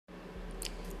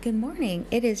Good morning.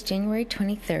 It is January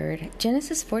 23rd,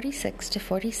 Genesis 46 to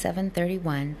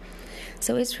 47:31.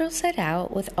 So Israel set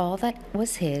out with all that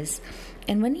was his,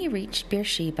 and when he reached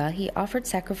Beersheba, he offered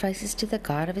sacrifices to the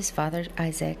God of his father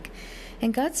Isaac.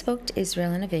 And God spoke to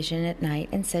Israel in a vision at night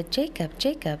and said, "Jacob,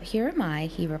 Jacob, here am I,"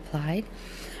 he replied.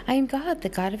 "I am God, the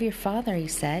God of your father," he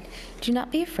said. "Do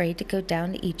not be afraid to go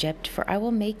down to Egypt, for I will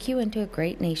make you into a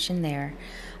great nation there.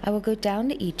 I will go down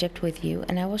to Egypt with you,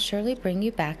 and I will surely bring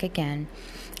you back again.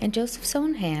 And Joseph's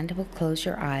own hand will close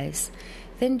your eyes."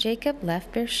 Then Jacob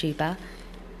left Beersheba,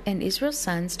 and Israel's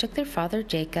sons took their father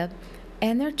Jacob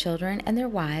and their children and their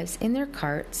wives in the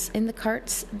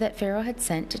carts that Pharaoh had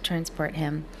sent to transport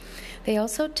him. They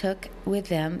also took with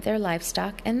them their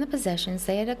livestock and the possessions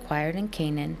they had acquired in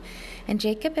Canaan. And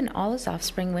Jacob and all his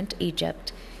offspring went to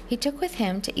Egypt. He took with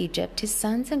him to Egypt his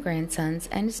sons and grandsons,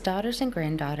 and his daughters and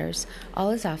granddaughters, all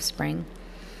his offspring.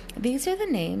 These are the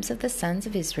names of the sons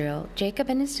of Israel, Jacob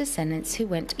and his descendants who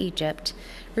went to Egypt.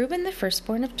 Reuben, the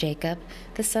firstborn of Jacob,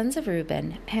 the sons of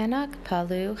Reuben, Hanok,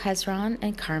 Palu, Hezron,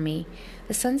 and Carmi.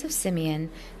 The sons of Simeon,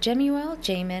 Jemuel,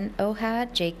 Jamin,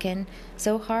 Ohad, Jachin,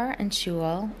 Zohar, and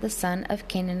Shual, the son of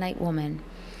Canaanite woman.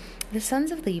 The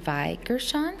sons of Levi,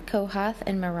 Gershon, Kohath,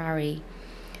 and Merari.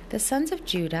 The sons of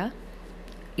Judah,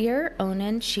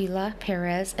 Onan, Shelah,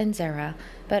 Perez, and Zerah,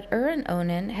 but and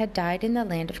Onan had died in the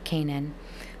land of Canaan.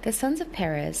 The sons of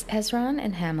Perez, Hezron,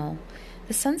 and Hamel.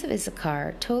 The sons of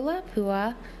Issachar, Tola,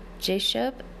 Puah,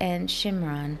 Jashub, and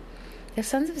Shimron. The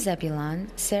sons of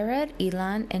Zebulun, Sered,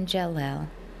 Elon, and Jalel.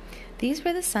 These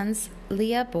were the sons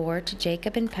Leah bore to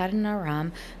Jacob in Paddan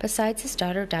Aram, besides his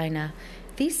daughter Dinah.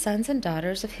 These sons and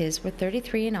daughters of his were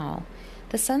 33 in all.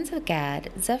 The sons of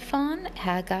Gad, Zephon,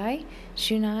 Haggai,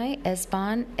 Shunai,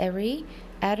 Esbon, Eri,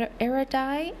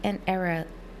 Aradai, and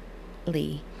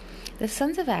Areli. The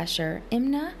sons of Asher,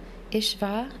 Imnah,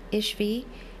 Ishvi,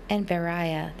 and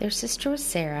Beriah. Their sister was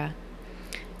Sarah.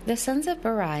 The sons of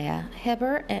Beriah,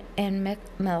 Heber, and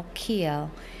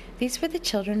Melchiel. These were the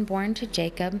children born to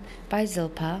Jacob by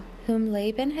Zilpah, whom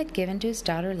Laban had given to his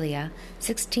daughter Leah,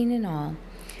 16 in all.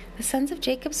 The sons of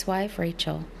Jacob's wife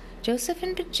Rachel, Joseph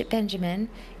and Benjamin.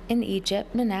 In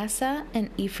Egypt, Manasseh and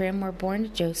Ephraim were born to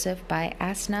Joseph by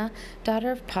Asnah,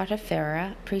 daughter of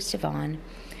Potiphera, priest of On.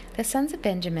 The sons of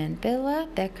Benjamin,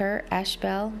 Bilhah, Becher,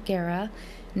 Ashbel, Gera,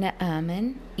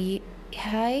 Naaman,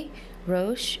 Ehi,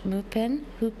 Rosh, Muppim,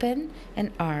 Huppim,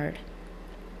 and Ard.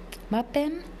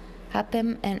 Huppim,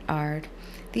 and Ard.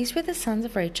 These were the sons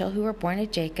of Rachel who were born to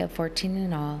Jacob, 14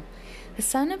 in all. The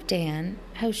son of Dan,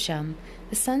 Hosham.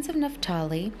 The sons of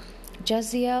Naphtali,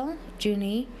 Jeziel,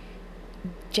 Juni,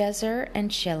 Jezer,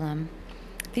 and Shillem.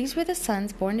 These were the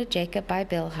sons born to Jacob by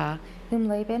Bilhah, whom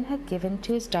Laban had given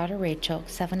to his daughter Rachel,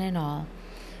 7 in all.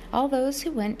 All those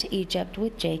who went to Egypt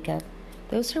with Jacob,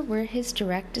 those who were his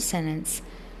direct descendants,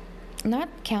 not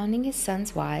counting his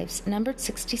sons' wives, numbered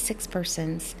 66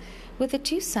 persons. With the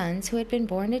 2 sons who had been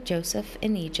born to Joseph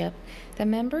in Egypt, the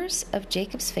members of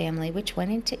Jacob's family which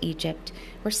went into Egypt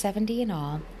were 70 in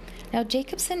all. Now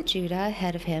Jacob sent Judah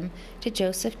ahead of him to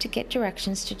Joseph to get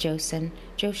directions to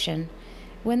Goshen.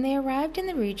 When they arrived in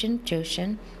the region of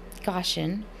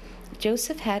Goshen,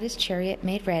 Joseph had his chariot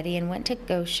made ready and went to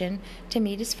Goshen to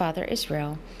meet his father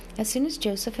Israel. As soon as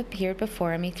Joseph appeared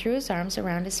before him, he threw his arms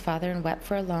around his father and wept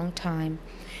for a long time.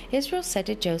 Israel said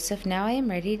to Joseph, "Now I am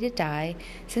ready to die,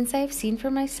 since I have seen for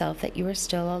myself that you are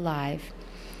still alive."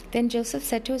 Then Joseph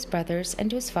said to his brothers and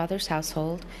to his father's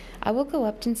household, "I will go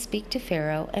up and speak to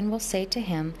Pharaoh, and will say to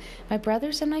him, 'My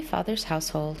brothers and my father's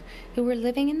household, who were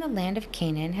living in the land of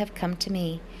Canaan, have come to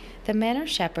me. The men are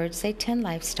shepherds, they tend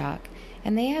livestock,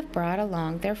 and they have brought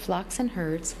along their flocks and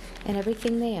herds and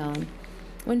everything they own.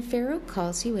 When Pharaoh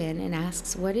calls you in and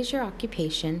asks, 'What is your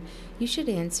occupation?' you should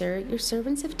answer, 'Your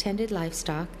servants have tended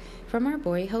livestock from our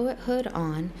boyhood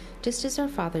on, just as our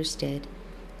fathers did.'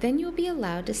 Then you will be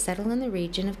allowed to settle in the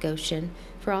region of Goshen,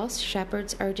 for all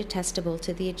shepherds are detestable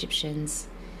to the Egyptians."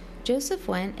 Joseph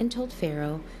went and told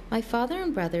Pharaoh, "My father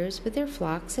and brothers, with their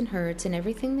flocks and herds and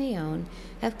everything they own,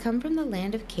 have come from the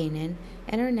land of Canaan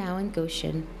and are now in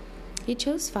Goshen." He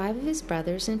chose 5 of his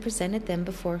brothers and presented them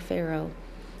before Pharaoh.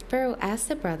 Pharaoh asked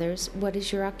the brothers, "What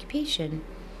is your occupation?"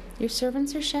 "Your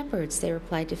servants are shepherds," they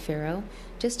replied to Pharaoh,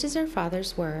 "just as our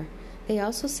fathers were." They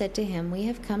also said to him, "We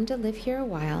have come to live here a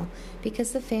while,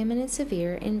 because the famine is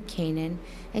severe in Canaan,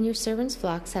 and your servants'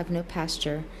 flocks have no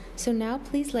pasture. So now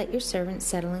please let your servants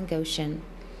settle in Goshen."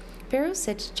 Pharaoh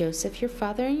said to Joseph, "Your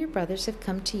father and your brothers have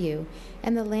come to you,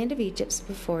 and the land of Egypt is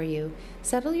before you.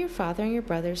 Settle your father and your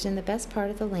brothers in the best part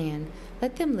of the land.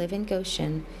 Let them live in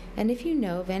Goshen. And if you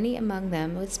know of any among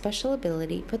them with special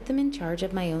ability, put them in charge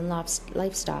of my own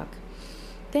livestock."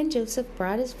 Then Joseph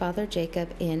brought his father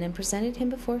Jacob in and presented him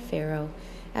before Pharaoh.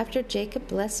 After Jacob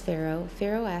blessed Pharaoh,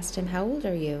 Pharaoh asked him, "How old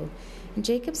are you?" And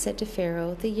Jacob said to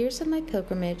Pharaoh, "The years of my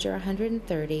pilgrimage are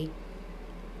 130.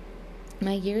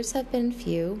 My years have been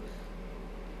few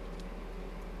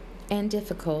and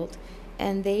difficult,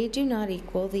 and they do not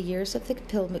equal the years of the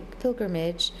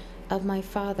pilgrimage of my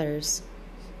fathers."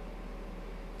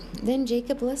 Then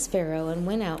Jacob blessed Pharaoh and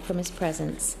went out from his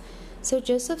presence. So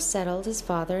Joseph settled his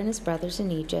father and his brothers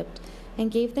in Egypt, and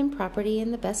gave them property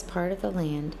in the best part of the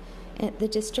land, the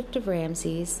district of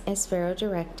Ramses, as Pharaoh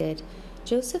directed.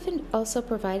 Joseph also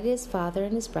provided his father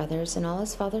and his brothers and all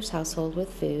his father's household with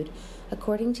food,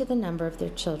 according to the number of their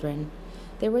children.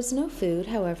 There was no food,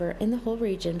 however, in the whole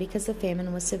region because the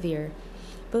famine was severe.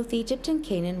 Both Egypt and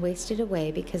Canaan wasted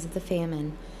away because of the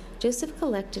famine. Joseph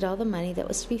collected all the money that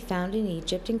was to be found in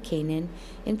Egypt and Canaan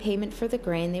in payment for the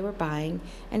grain they were buying,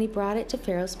 and he brought it to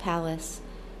Pharaoh's palace.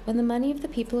 When the money of the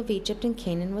people of Egypt and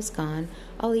Canaan was gone,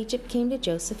 all Egypt came to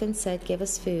Joseph and said, "Give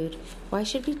us food. Why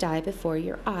should we die before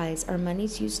your eyes? Our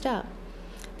money's used up."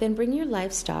 "Then bring your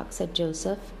livestock," said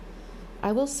Joseph.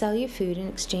 "I will sell you food in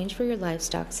exchange for your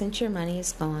livestock, since your money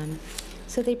is gone."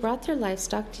 So they brought their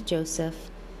livestock to Joseph,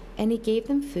 and he gave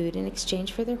them food in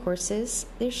exchange for their horses,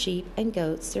 their sheep and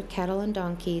goats, their cattle and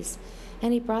donkeys.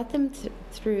 And he brought them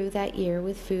through that year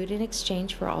with food in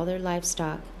exchange for all their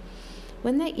livestock.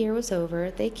 When that year was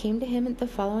over, they came to him the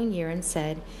following year and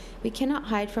said, "We cannot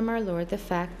hide from our Lord the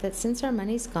fact that since our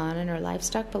money's gone and our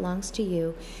livestock belongs to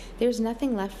you, there is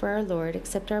nothing left for our Lord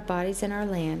except our bodies and our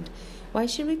land. Why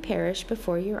should we perish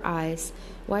before your eyes?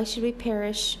 Why should we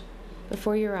perish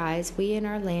before your eyes, we and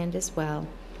our land as well?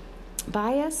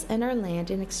 Buy us and our land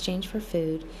in exchange for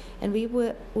food, and we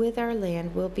with our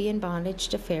land will be in bondage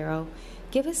to Pharaoh.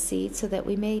 Give us seed so that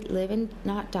we may live and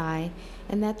not die,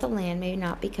 and that the land may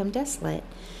not become desolate."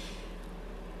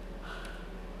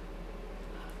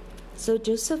 So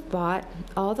Joseph bought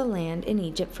all the land in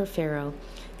Egypt for Pharaoh.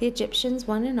 The Egyptians,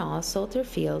 one and all, sold their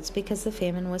fields because the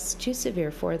famine was too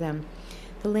severe for them.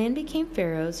 The land became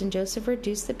Pharaoh's, and Joseph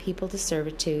reduced the people to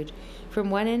servitude, from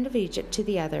one end of Egypt to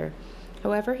the other.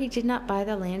 However, he did not buy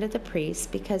the land of the priests,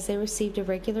 because they received a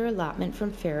regular allotment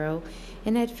from Pharaoh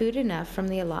and had food enough from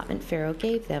the allotment Pharaoh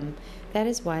gave them. That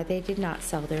is why they did not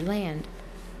sell their land.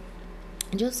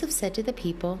 Joseph said to the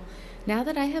people, "Now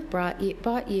that I have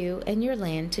bought you and your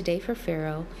land today for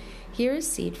Pharaoh, here is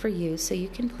seed for you so you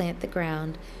can plant the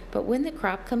ground. But when the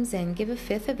crop comes in, give a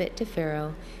fifth of it to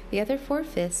Pharaoh. The other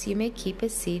 4/5 you may keep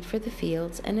as seed for the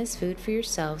fields and as food for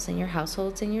yourselves and your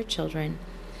households and your children."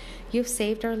 "You have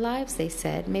saved our lives," they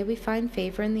said. "May we find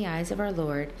favor in the eyes of our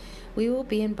Lord. We will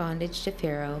be in bondage to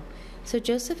Pharaoh." So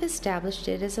Joseph established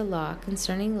it as a law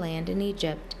concerning land in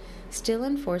Egypt, still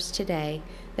in force today,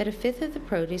 that a fifth of the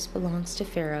produce belongs to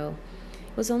Pharaoh.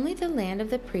 It was only the land of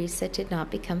the priests that did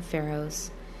not become Pharaoh's.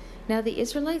 Now the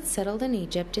Israelites settled in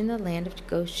Egypt in the land of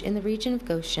Goshen, in the region of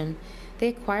Goshen. They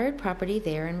acquired property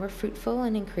there and were fruitful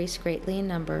and increased greatly in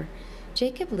number.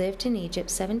 Jacob lived in Egypt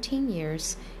 17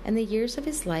 years, and the years of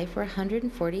his life were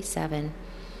 147.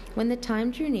 When the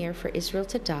time drew near for Israel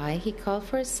to die, he called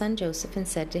for his son Joseph and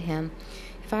said to him,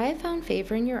 "If I have found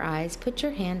favor in your eyes, put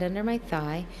your hand under my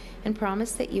thigh and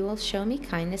promise that you will show me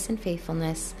kindness and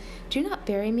faithfulness. Do not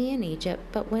bury me in Egypt,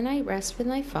 but when I rest with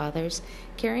my fathers,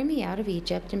 carry me out of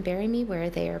Egypt and bury me where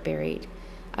they are buried."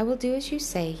 "I will do as you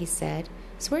say," he said.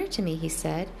 "Swear to me," he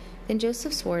said. Then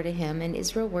Joseph swore to him, and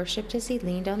Israel worshipped as he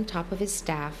leaned on top of his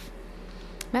staff.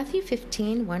 Matthew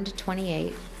 15,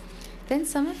 1-28. Then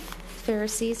some of the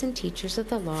Pharisees and teachers of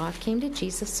the law came to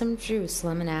Jesus from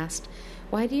Jerusalem and asked,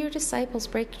 "Why do your disciples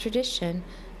break tradition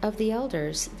of the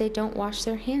elders? They don't wash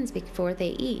their hands before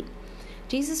they eat."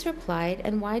 Jesus replied,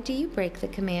 "And why do you break the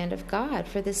command of God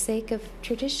for the sake of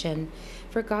tradition?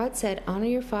 For God said, 'Honor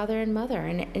your father and mother,'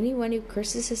 and anyone who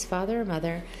curses his father or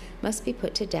mother must be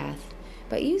put to death.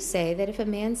 But you say that if a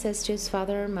man says to his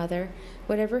father or mother,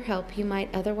 'Whatever help you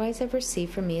might otherwise have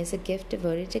received from me is a gift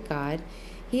devoted to God,'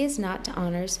 he is not to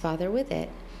honor his father with it.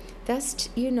 Thus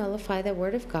you nullify the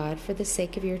word of God for the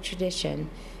sake of your tradition.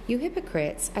 You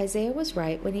hypocrites, Isaiah was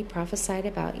right when he prophesied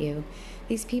about you.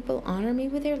 These people honor me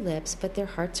with their lips, but their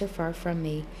hearts are far from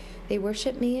me. They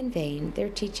worship me in vain. Their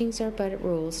teachings are but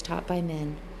rules taught by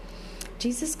men."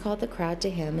 Jesus called the crowd to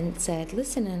him and said,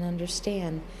 "Listen and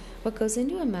understand. What goes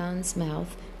into a man's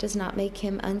mouth does not make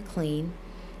him unclean,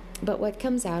 but what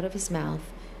comes out of his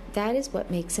mouth, that is what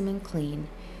makes him unclean."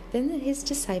 Then his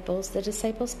disciples,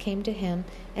 came to him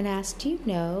and asked, "Do you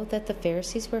know that the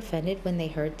Pharisees were offended when they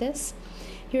heard this?"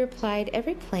 He replied,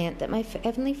 "Every plant that my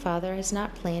heavenly Father has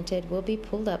not planted will be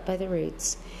pulled up by the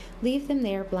roots. Leave them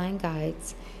there, blind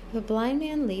guides. If a blind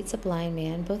man leads a blind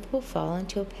man, both will fall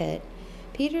into a pit.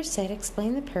 Peter said,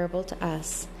 "Explain the parable to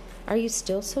us." "Are you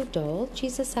still so dull?"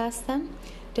 Jesus asked them.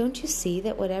 "Don't you see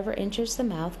that whatever enters the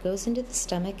mouth goes into the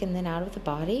stomach and then out of the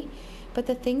body? But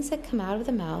the things that come out of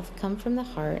the mouth come from the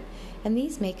heart, and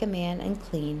these make a man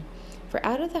unclean. For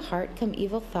out of the heart come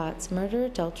evil thoughts, murder,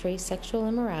 adultery, sexual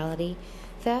immorality,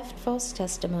 theft, false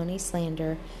testimony,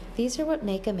 slander. These are what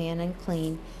make a man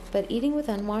unclean, but eating with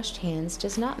unwashed hands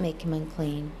does not make him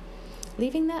unclean."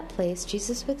 Leaving that place,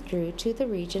 Jesus withdrew to the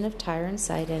region of Tyre and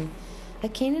Sidon. A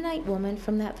Canaanite woman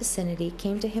from that vicinity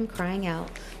came to him crying out,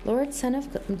 "Lord, Son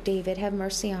of David, have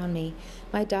mercy on me.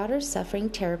 My daughter is suffering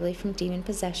terribly from demon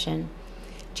possession."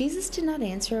 Jesus did not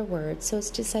answer a word, so his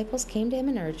disciples came to him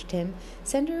and urged him,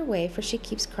 "Send her away, for she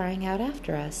keeps crying out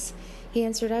after us." He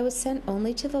answered, "I was sent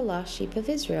only to the lost sheep of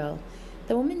Israel."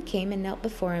 The woman came and knelt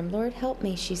before him. "Lord, help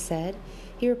me," she said.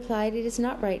 He replied, "It is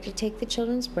not right to take the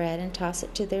children's bread and toss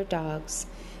it to their dogs."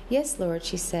 "Yes, Lord,"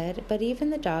 she said, "but even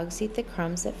the dogs eat the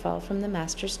crumbs that fall from the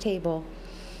master's table."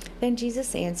 Then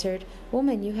Jesus answered,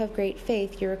 "Woman, you have great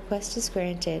faith. Your request is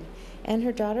granted." And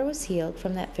her daughter was healed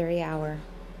from that very hour.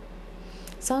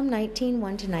 Psalm 19,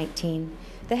 1-19.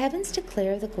 The heavens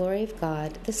declare the glory of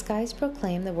God. The skies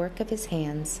proclaim the work of his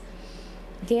hands.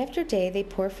 Day after day they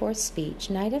pour forth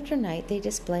speech. Night after night they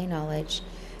display knowledge.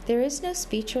 There is no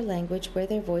speech or language where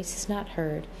their voice is not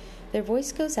heard. Their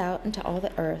voice goes out into all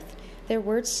the earth, their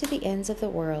words to the ends of the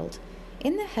world.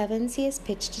 In the heavens he has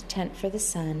pitched a tent for the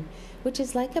sun, which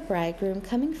is like a bridegroom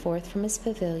coming forth from his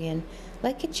pavilion,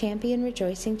 like a champion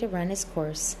rejoicing to run his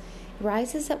course. It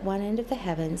rises at one end of the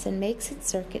heavens and makes its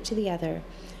circuit to the other.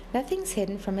 Nothing's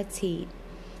hidden from its heat.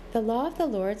 The law of the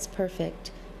Lord is perfect,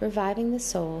 reviving the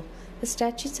soul. The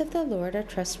statutes of the Lord are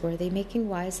trustworthy, making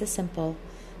wise the simple.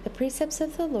 The precepts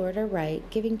of the Lord are right,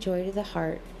 giving joy to the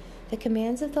heart. The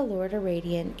commands of the Lord are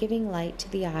radiant, giving light to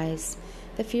the eyes.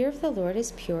 The fear of the Lord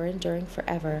is pure, enduring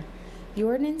forever. The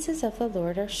ordinances of the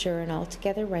Lord are sure and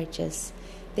altogether righteous.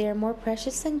 They are more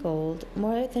precious than gold,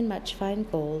 more than much fine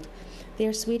gold. They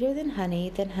are sweeter than honey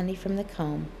from the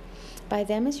comb. By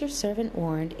them is your servant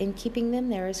warned. In keeping them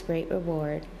there is great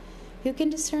reward. Who can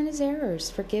discern his errors?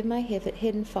 Forgive my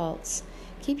hidden faults.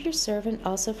 Keep your servant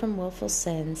also from willful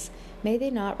sins. May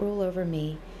they not rule over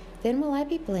me. Then will I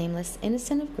be blameless,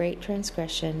 innocent of great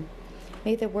transgression.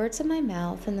 May the words of my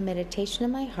mouth and the meditation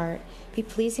of my heart be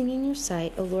pleasing in your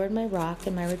sight, O Lord, my rock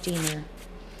and my redeemer.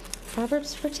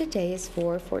 Proverbs for today is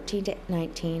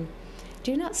 4:14-19.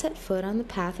 Do not set foot on the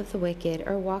path of the wicked,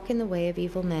 or walk in the way of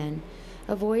evil men.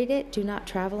 Avoid it, do not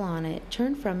travel on it.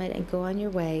 Turn from it and go on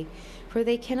your way, for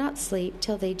they cannot sleep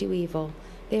till they do evil.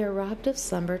 They are robbed of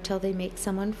slumber till they make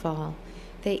someone fall.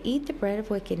 They eat the bread of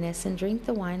wickedness and drink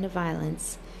the wine of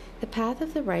violence. The path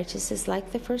of the righteous is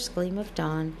like the first gleam of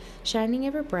dawn, shining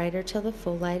ever brighter till the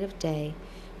full light of day.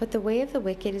 But the way of the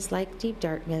wicked is like deep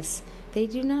darkness. They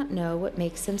do not know what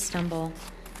makes them stumble.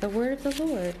 The word of the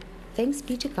Lord. Thanks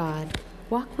be to God.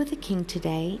 Walk with the King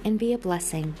today and be a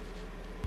blessing.